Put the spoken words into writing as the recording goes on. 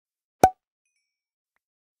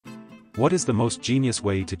What is the most genius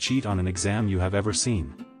way to cheat on an exam you have ever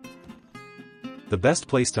seen? The best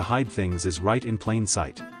place to hide things is right in plain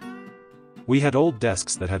sight. We had old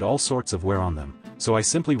desks that had all sorts of wear on them, so I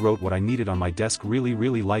simply wrote what I needed on my desk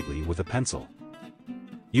really lightly with a pencil.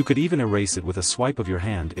 You could even erase it with a swipe of your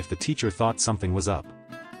hand if the teacher thought something was up.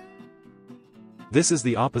 This is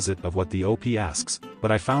the opposite of what the OP asks,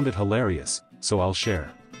 but I found it hilarious, so I'll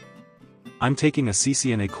share. I'm taking a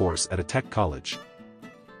CCNA course at a tech college.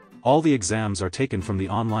 All the exams are taken from the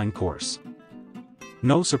online course.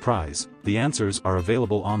 No surprise, the answers are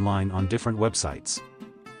available online on different websites.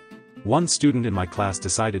 One student in my class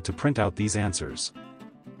decided to print out these answers.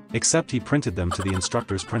 Except he printed them to the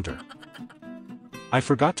instructor's printer. I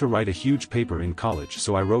forgot to write a huge paper in college,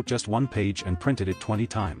 so I wrote just one page and printed it 20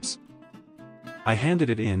 times. I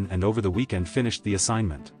handed it in and over the weekend finished the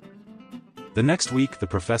assignment. The next week the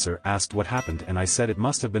professor asked what happened and I said it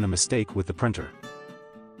must have been a mistake with the printer.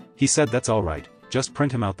 He said that's alright, just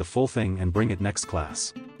print him out the full thing and bring it next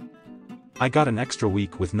class. I got an extra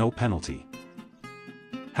week with no penalty.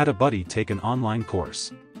 Had a buddy take an online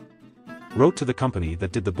course. Wrote to the company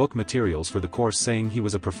that did the book materials for the course saying he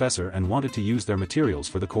was a professor and wanted to use their materials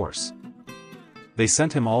for the course. They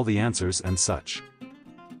sent him all the answers and such.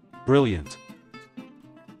 Brilliant.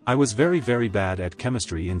 I was very bad at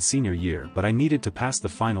chemistry in senior year, but I needed to pass the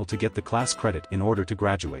final to get the class credit in order to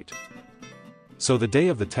graduate. So the day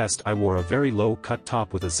of the test I wore a very low-cut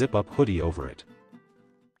top with a zip-up hoodie over it.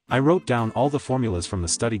 I wrote down all the formulas from the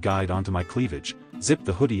study guide onto my cleavage, zipped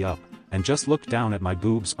the hoodie up, and just looked down at my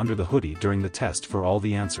boobs under the hoodie during the test for all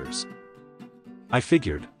the answers. I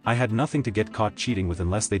figured, I had nothing to get caught cheating with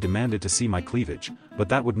unless they demanded to see my cleavage, but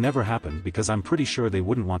that would never happen because I'm pretty sure they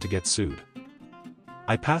wouldn't want to get sued.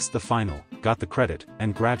 I passed the final, got the credit,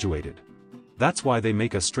 and graduated. That's why they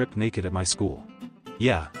make us strip naked at my school.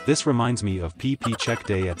 Yeah, this reminds me of PP check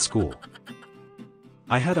day at school.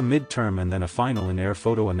 I had a midterm and then a final in air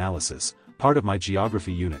photo analysis, part of my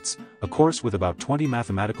geography units, a course with about 20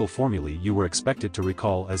 mathematical formulae you were expected to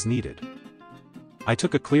recall as needed. I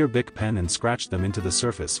took a clear Bic pen and scratched them into the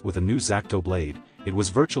surface with a new X-Acto blade. It was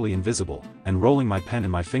virtually invisible, and rolling my pen in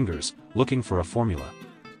my fingers, looking for a formula.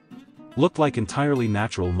 Looked like entirely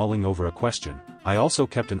natural mulling over a question. I also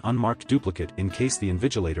kept an unmarked duplicate in case the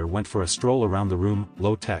invigilator went for a stroll around the room,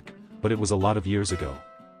 low tech, but it was a lot of years ago.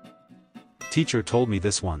 Teacher told me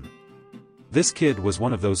this one. This kid was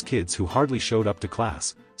one of those kids who hardly showed up to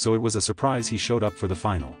class, so it was a surprise he showed up for the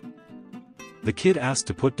final. The kid asked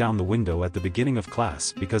to put down the window at the beginning of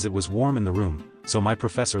class because it was warm in the room, so my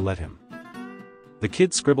professor let him. The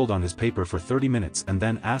kid scribbled on his paper for 30 minutes and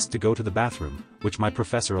then asked to go to the bathroom, which my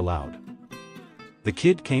professor allowed. The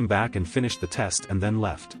kid came back and finished the test and then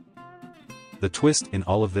left. The twist in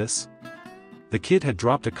all of this? The kid had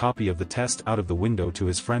dropped a copy of the test out of the window to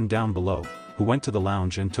his friend down below, who went to the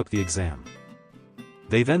lounge and took the exam.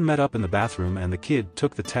 They then met up in the bathroom and the kid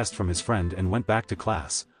took the test from his friend and went back to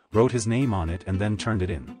class, wrote his name on it and then turned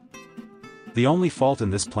it in. The only fault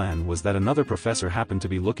in this plan was that another professor happened to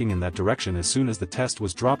be looking in that direction as soon as the test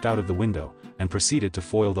was dropped out of the window, and proceeded to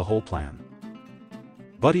foil the whole plan.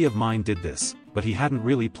 Buddy of mine did this, but he hadn't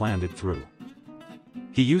really planned it through.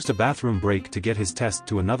 He used a bathroom break to get his test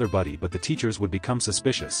to another buddy, but the teachers would become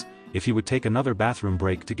suspicious if he would take another bathroom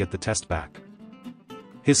break to get the test back.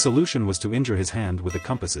 His solution was to injure his hand with the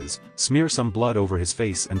compasses, smear some blood over his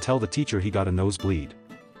face and tell the teacher he got a nosebleed.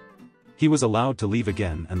 He was allowed to leave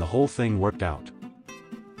again and the whole thing worked out.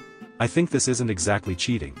 I think this isn't exactly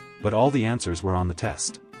cheating, but all the answers were on the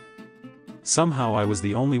test. Somehow I was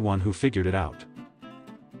the only one who figured it out.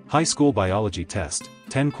 High school biology test,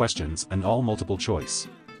 10 questions and all multiple choice.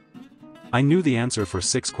 I knew the answer for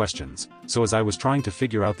 6 questions, so as I was trying to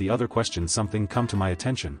figure out the other questions something come to my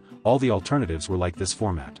attention. All the alternatives were like this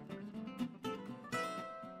format.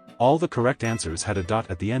 All the correct answers had a dot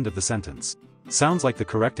at the end of the sentence. Sounds like the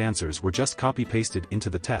correct answers were just copy-pasted into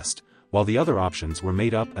the test, while the other options were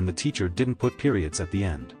made up and the teacher didn't put periods at the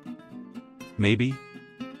end. Maybe?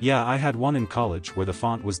 Yeah, I had one in college where the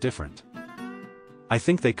font was different. I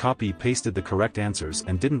think they copy-pasted the correct answers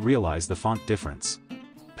and didn't realize the font difference.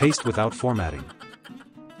 Paste without formatting.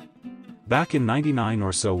 Back in '99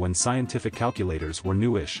 or so when scientific calculators were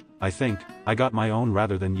newish, I think, I got my own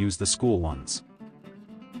rather than use the school ones.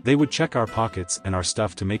 They would check our pockets and our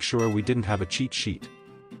stuff to make sure we didn't have a cheat sheet.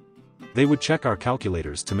 They would check our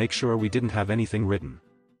calculators to make sure we didn't have anything written.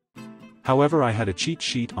 However, I had a cheat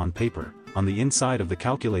sheet on paper, on the inside of the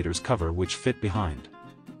calculator's cover which fit behind.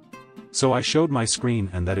 So I showed my screen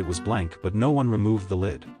and that it was blank, but no one removed the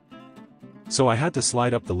lid. So I had to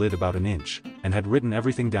slide up the lid about an inch, and had written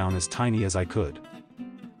everything down as tiny as I could.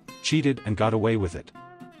 Cheated and got away with it.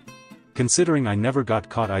 Considering I never got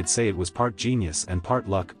caught, I'd say it was part genius and part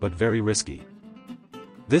luck, but very risky.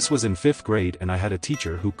 This was in 5th grade and I had a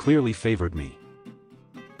teacher who clearly favored me.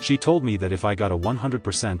 She told me that if I got a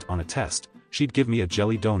 100% on a test, she'd give me a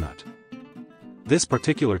jelly donut. This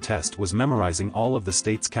particular test was memorizing all of the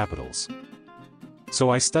state's capitals.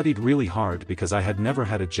 So I studied really hard because I had never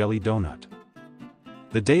had a jelly donut.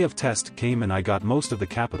 The day of test came and I got most of the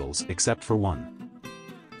capitals except for one.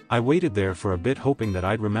 I waited there for a bit hoping that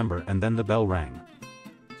I'd remember, and then the bell rang.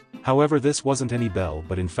 However, this wasn't any bell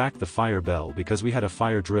but in fact the fire bell, because we had a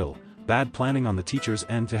fire drill. Bad planning on the teacher's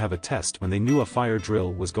end to have a test when they knew a fire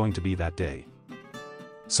drill was going to be that day.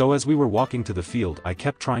 So as we were walking to the field, I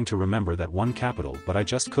kept trying to remember that one capital, but I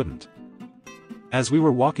just couldn't. As we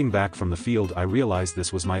were walking back from the field, I realized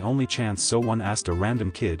this was my only chance, so one asked a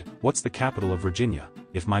random kid, "What's the capital of Virginia,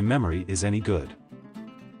 if my memory is any good?"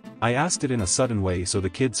 I asked it in a sudden way, so the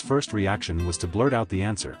kid's first reaction was to blurt out the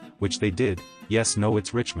answer, which they did: "Yes, no,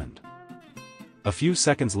 it's Richmond." A few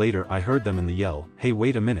seconds later I heard them in the yell, "Hey,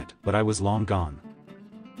 wait a minute," but I was long gone.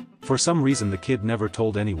 For some reason the kid never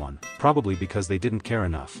told anyone, probably because they didn't care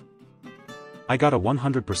enough. I got a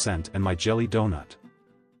 100% and my jelly donut.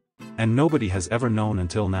 And nobody has ever known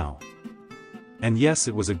until now. And yes,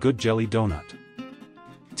 it was a good jelly donut.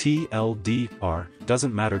 TLDR,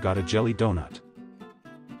 doesn't matter, got a jelly donut.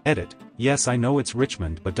 Edit, yes, I know it's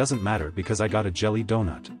Richmond but doesn't matter because I got a jelly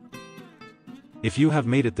donut. If you have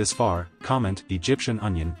made it this far, comment Egyptian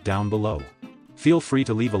onion down below. Feel free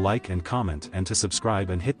to leave a like and comment and to subscribe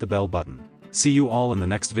and hit the bell button. See you all in the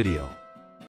next video.